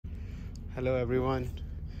Hello everyone.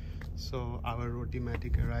 So our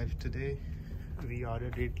Rotimatic arrived today. We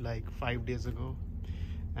ordered it like 5 days ago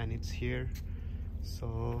and it's here.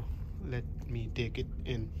 So let me take it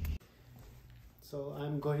in. So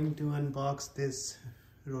I'm going to unbox this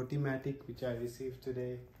Rotimatic which I received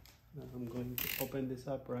today. I'm going to open this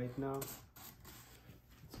up right now.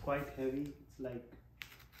 It's quite heavy. It's like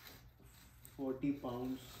 40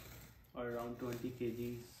 pounds or around 20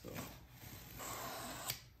 kgs. So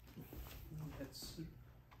let's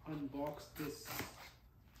unbox this.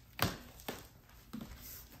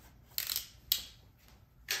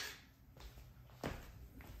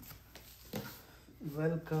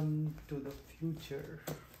 Welcome to the future.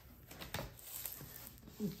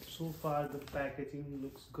 So far the packaging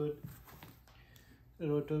looks good.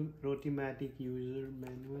 Rotimatic user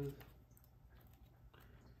manual.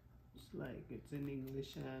 It's like it's in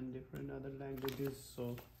English and different other languages,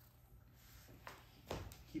 so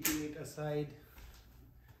keeping it aside,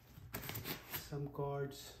 some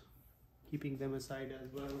cords, keeping them aside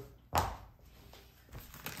as well.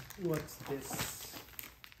 What's this?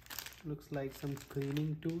 Looks like some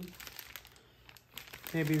cleaning tool.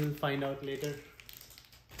 Maybe we'll find out later.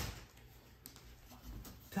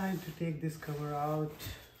 Time to take this cover out.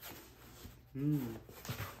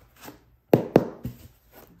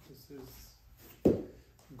 This is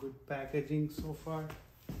good packaging so far.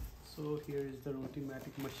 So here is the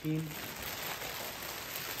Rotimatic machine.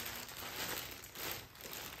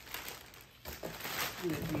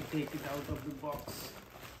 Let me take it out of the box.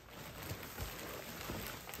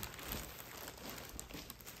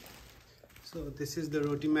 So this is the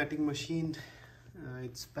Rotimatic machine.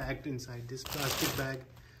 It's packed inside this plastic bag.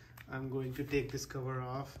 I'm going to take this cover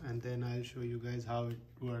off and then I'll show you guys how it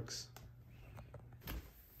works.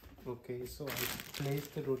 Okay, so I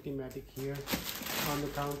placed the Rotimatic here on the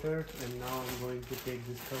counter and now I'm going to take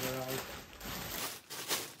this cover out.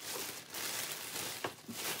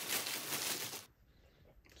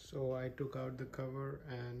 So I took out the cover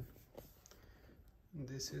and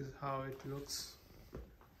this is how it looks.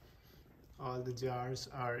 All the jars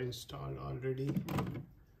are installed already.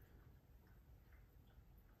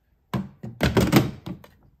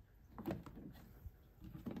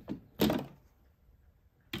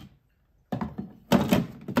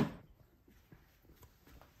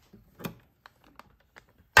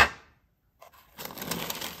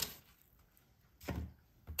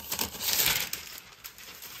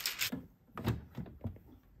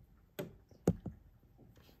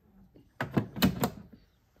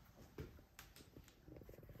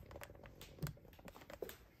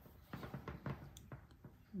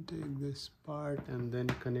 Take this part and then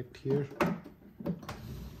connect here,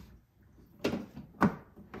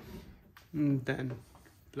 and then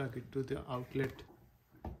plug it to the outlet.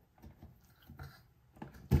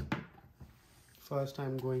 First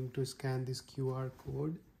I'm going to scan this QR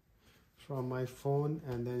code from my phone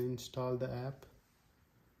and then install the app.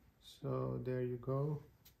 So there you go,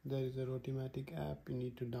 there is a Rotimatic app. You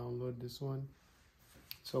need to download this one.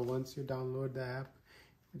 So once you download the app,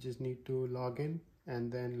 you just need to log in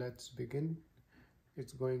and then let's begin.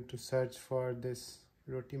 It's going to search for this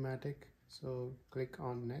Rotimatic, so click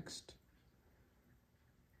on next,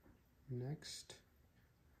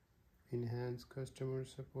 enhance customer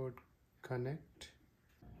support, connect.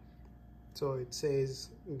 So it says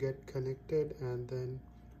get connected and then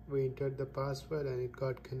we entered the password and it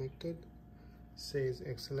got connected. Says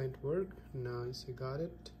excellent work. Nice, you got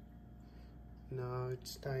it. Now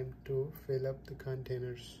it's time to fill up the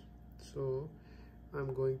containers. So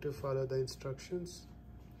I'm going to follow the instructions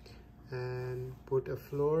and put a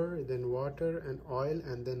flour, then water and oil,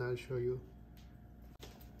 and then I'll show you.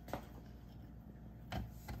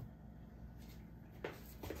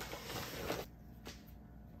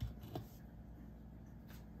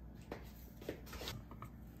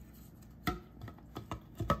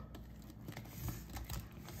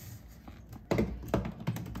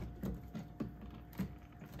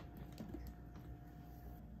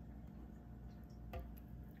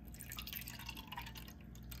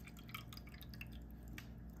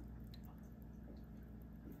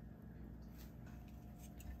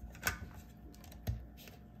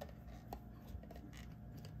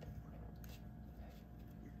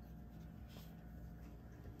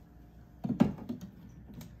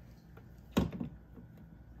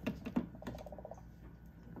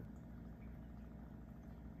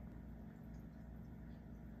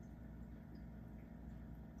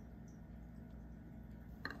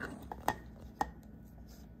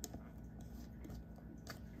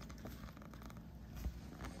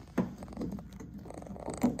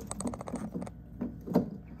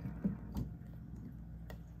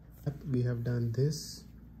 We have done this,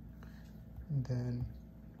 then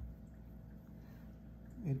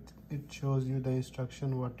it shows you the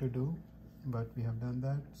instruction what to do, but we have done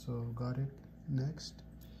that, so got it. Next,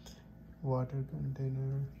 water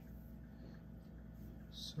container,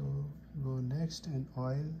 so go next, and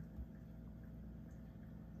oil,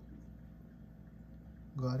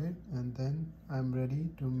 got it. And then I'm ready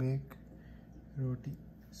to make roti,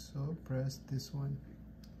 so press this one.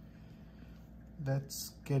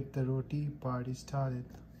 Let's get the roti party started.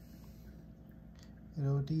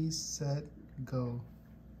 Roti, set, go.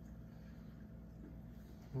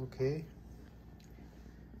 Okay,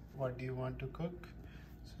 what do you want to cook?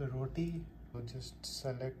 So roti, so just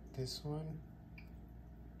select this one.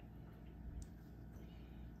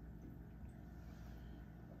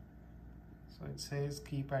 So it says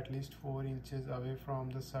keep at least 4 inches away from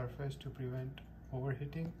the surface to prevent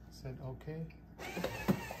overheating. Said okay.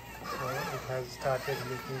 So it has started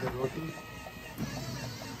making the roti.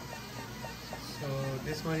 So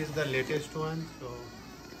this one is the latest one, so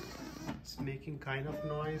it's making kind of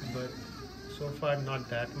noise, but so far not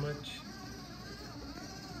that much.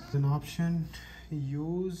 An option,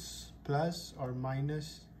 use plus or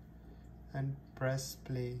minus and press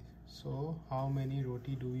play. So how many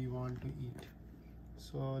roti do we want to eat?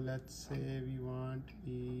 So let's say we want to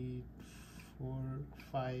eat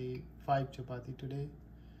 5 chapati today.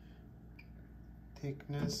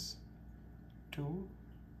 Thickness 2,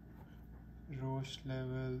 roast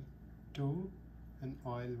level 2, and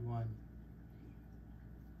oil 1.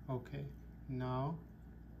 Okay, now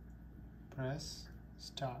press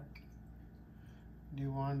start. Do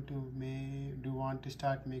you want to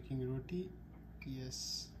start making roti?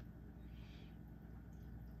 Yes.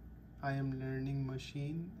 I am learning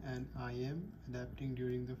machine and I am adapting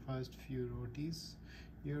during the first few rotis.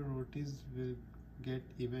 Your rotis will get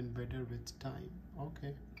even better with time.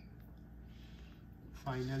 Okay.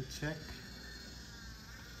 Final check.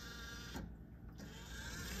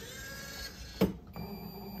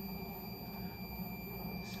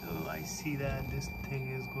 So I see that this thing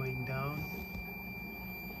is going down.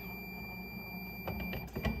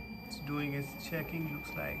 It's doing its checking,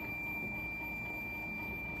 looks like.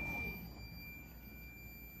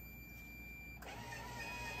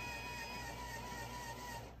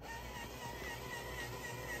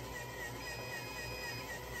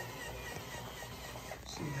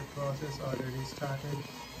 See, the process already started.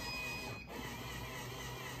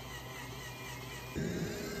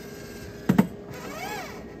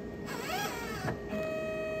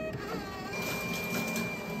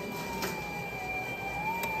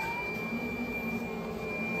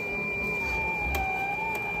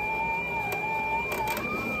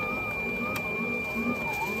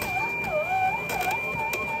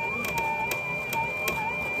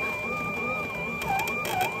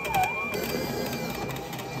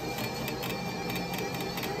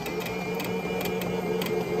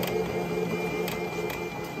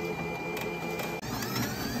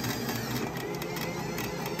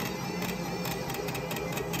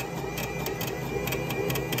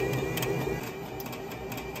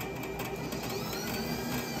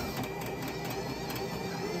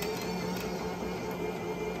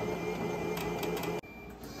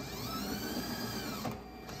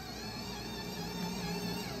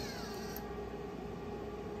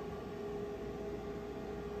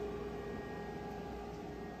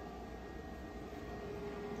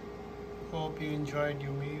 Hope you enjoyed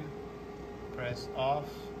your meal. Press off.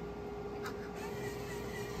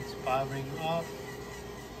 It's powering off.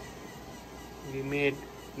 We made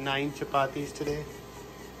 9 chapatis today.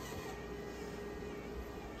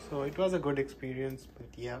 So it was a good experience, but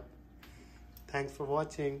yeah. Thanks for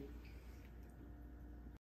watching.